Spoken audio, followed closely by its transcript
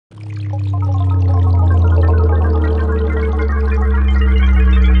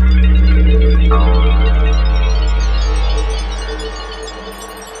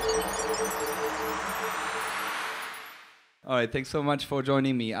right, thanks so much for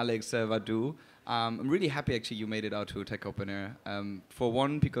joining me, Alex Wadouh. I'm really happy actually you made it out to Tech Open Air. For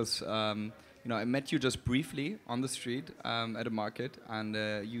one, because I met you just briefly on the street at a market, and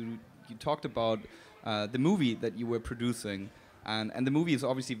you talked about the movie that you were producing, and the movie is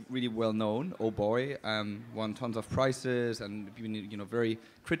obviously really well known. Oh boy, won tons of prizes and very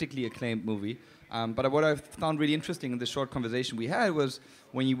critically acclaimed movie. But what I found really interesting in the short conversation we had was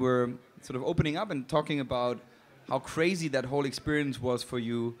when you were sort of opening up and talking about how crazy that whole experience was for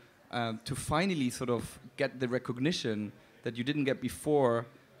you to finally sort of get the recognition that you didn't get before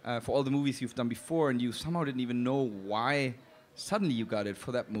for all the movies you've done before, and you somehow didn't even know why suddenly you got it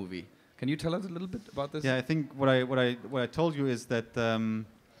for that movie. Can you tell us a little bit about this? Yeah, I think what I told you is that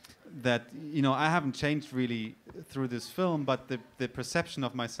that I haven't changed really through this film, but the perception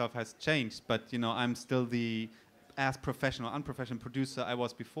of myself has changed. But I'm still the as professional, unprofessional producer I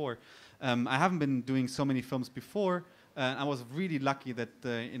was before. I haven't been doing so many films before. I was really lucky that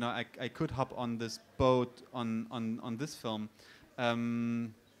I could hop on this boat on this film.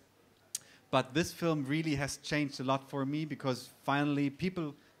 But this film really has changed a lot for me, because finally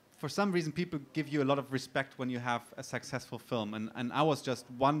for some reason people give you a lot of respect when you have a successful film. And I was just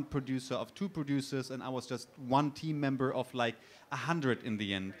one producer of 2 producers, and I was just one team member of like 100 in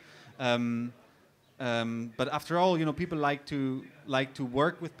the end. But after all, people like to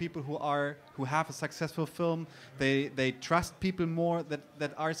work with people who have a successful film. They trust people more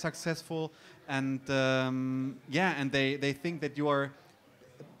that are successful, and and they think that you are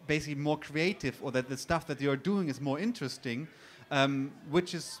basically more creative, or that the stuff that you are doing is more interesting,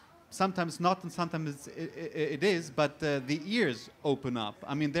 which is sometimes not, and sometimes it is. But the ears open up.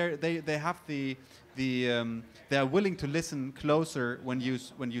 I mean, they have they are willing to listen closer when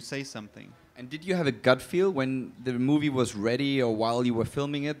you say something. And did you have a gut feel when the movie was ready, or while you were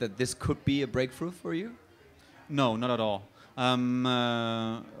filming it, that this could be a breakthrough for you? No, not at all. When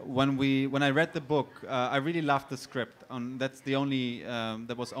I read the book, I really loved the script. That's the only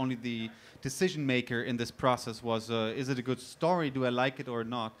that was only the decision maker in this process. Was is it a good story? Do I like it or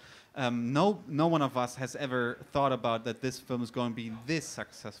not? No one of us has ever thought about that this film is going to be this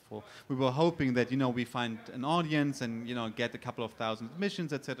successful. We were hoping that we find an audience and get a couple of thousand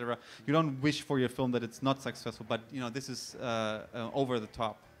admissions, etc. You don't wish for your film that it's not successful, but this is over the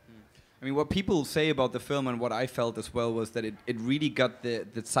top. I mean, what people say about the film, and what I felt as well, was that it really got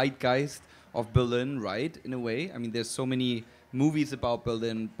the zeitgeist of Berlin right, in a way. I mean, there's so many movies about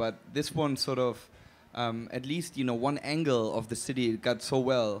Berlin, but this one sort of, at least, one angle of the city got so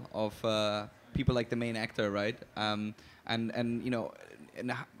well, of people like the main actor, right? And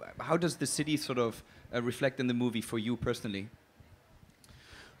how does the city sort of reflect in the movie for you personally?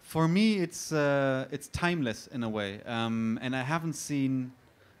 For me, it's timeless in a way, and I haven't seen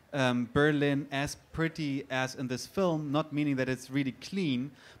Berlin as pretty as in this film, not meaning that it's really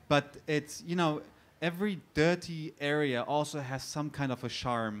clean, but it's, every dirty area also has some kind of a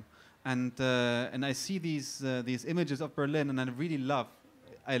charm. And I see these images of Berlin, and I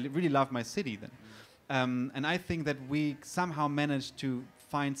really love my city then. And I think that we somehow managed to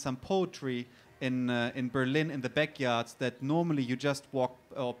find some poetry in Berlin, in the backyards, that normally you just walk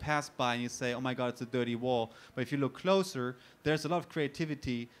or pass by and you say, oh my God, it's a dirty wall. But if you look closer, there's a lot of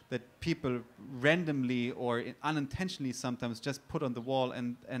creativity that people randomly or unintentionally sometimes just put on the wall,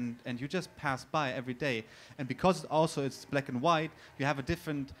 and you just pass by every day. And because also it's black and white, you have a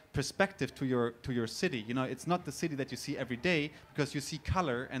different perspective to your city. It's not the city that you see every day, because you see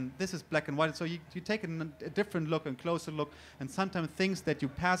color, and this is black and white. So you take a different look and closer look, and sometimes things that you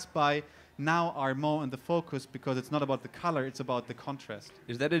pass by now are more in the focus, because it's not about the color, it's about the contrast.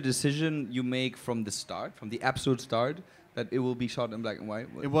 Is that a decision you make from the start, from the absolute start, that it will be shot in black and white?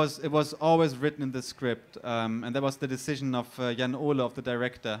 It was always written in the script, and that was the decision of Jan Ole, of the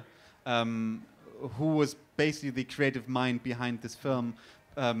director, who was basically the creative mind behind this film,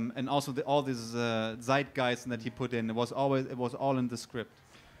 and also all these zeitgeist that he put in. It was all in the script.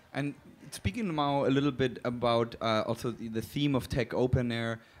 And speaking now a little bit about also the theme of Tech Open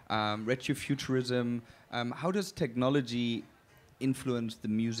Air, retrofuturism, how does technology influence the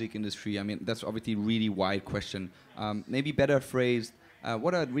music industry? I mean, that's obviously a really wide question. Maybe better phrased,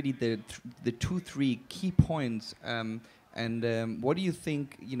 what are really the 2-3 key points, and what do you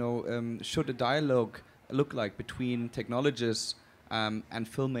think should a dialogue look like between technologists and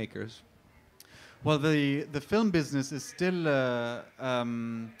filmmakers? Well, the film business is still, I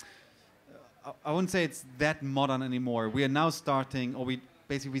wouldn't say it's that modern anymore. We are now starting, or we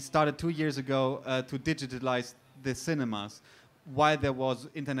started 2 years ago to digitalize the cinemas. why there was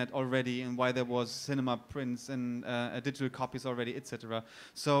internet already and why there was cinema prints and digital copies already, etc.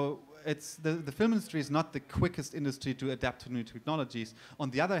 So it's the film industry is not the quickest industry to adapt to new technologies. On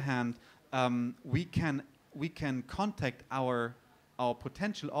the other hand, we can contact our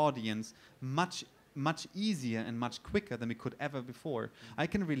potential audience much easier and much quicker than we could ever before. I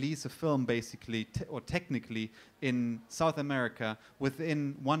can release a film basically or technically in South America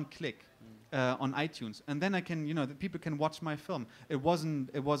within one click on iTunes, and then I can, the people can watch my film. It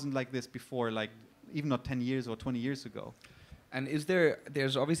wasn't like this before, like even not 10 years or 20 years ago. And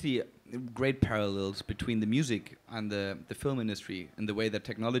there's obviously great parallels between the music and the film industry and the way that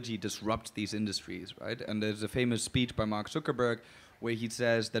technology disrupts these industries, right? And there's a famous speech by Mark Zuckerberg where he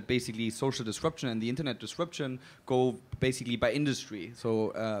says that basically social disruption and the internet disruption go basically by industry.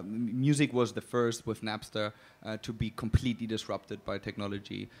 So music was the first with Napster to be completely disrupted by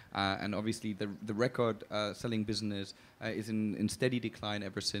technology. And obviously the record selling business is in steady decline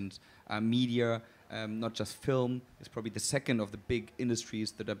ever since. Media, not just film, is probably the second of the big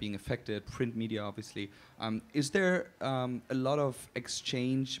industries that are being affected, print media obviously. Is there a lot of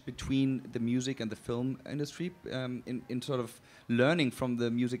exchange between the music and the film industry in sort of learning from the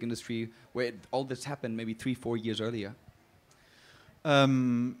music industry where all this happened maybe 3-4 years earlier?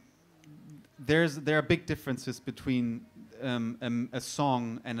 There are big differences between a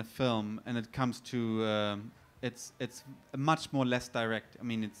song and a film, and it comes to it's much more less direct. I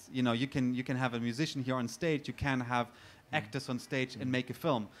mean, it's you can have a musician here on stage, you can have actors on stage and make a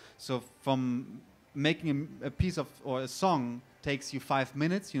film. So from making a piece of or a song takes you 5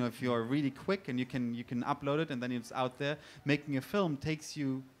 minutes, if you're really quick, and you can upload it and then it's out there. Making a film takes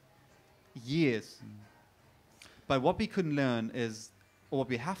you years. But what we can learn is, or what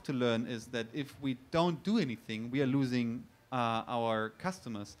we have to learn is that if we don't do anything, we are losing our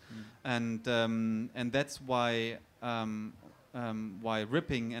customers, and that's why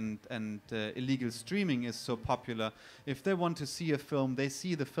ripping and illegal streaming is so popular. If they want to see a film, they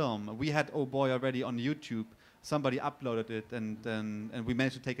see the film. We had Oh Boy already on YouTube. Somebody uploaded it, and we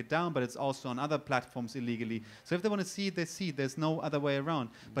managed to take it down, but it's also on other platforms illegally. So if they want to see it, they see it. There's no other way around.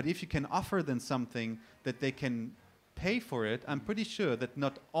 But if you can offer them something that they can pay for it, I'm pretty sure that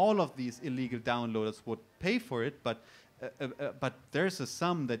not all of these illegal downloaders would pay for it, but there's a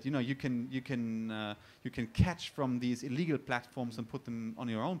sum that you can catch from these illegal platforms and put them on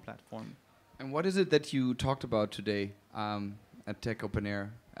your own platform. And what is it that you talked about today at Tech Open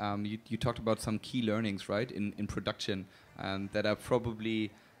Air? You talked about some key learnings, right, in production, that are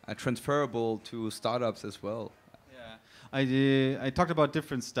probably transferable to startups as well. Yeah, I talked about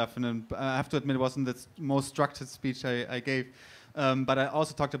different stuff, and I have to admit it wasn't the most structured speech I gave. But I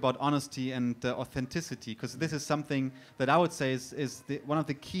also talked about honesty and authenticity, because this is something that I would say is one of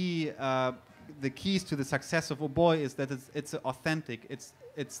the keys to the success of Oh Boy is that it's authentic. It's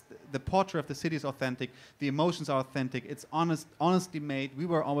the portrait of the city is authentic. The emotions are authentic. It's honestly made. We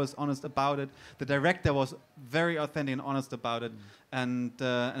were always honest about it. The director was very authentic and honest about it. And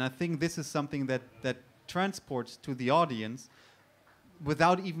I think this is something that transports to the audience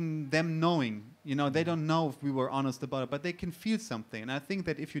without even them knowing. They don't know if we were honest about it, but they can feel something. And I think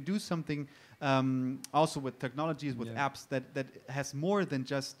that if you do something also with technologies, with apps that has more than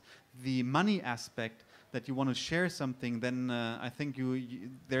just the money aspect, that you want to share something, then I think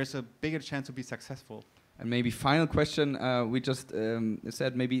there's a bigger chance to be successful. And maybe final question, we just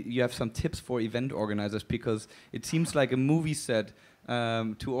said maybe you have some tips for event organizers, because it seems like a movie set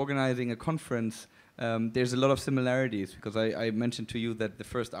to organizing a conference. There's a lot of similarities, because I mentioned to you that the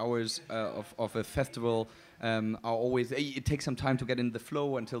first hours of a festival are always, it takes some time to get in the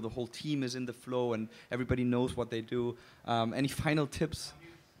flow until the whole team is in the flow and everybody knows what they do. Any final tips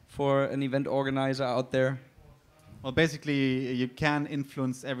for an event organizer out there? Well, basically, you can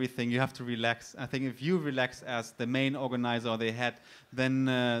influence everything. You have to relax. I think if you relax as the main organizer or the head, then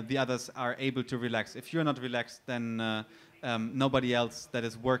the others are able to relax. If you're not relaxed, then nobody else that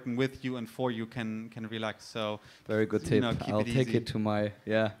is working with you and for you can relax. So very good tip. I'll take it to my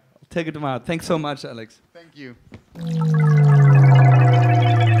Thanks so much, Alex. Thank you.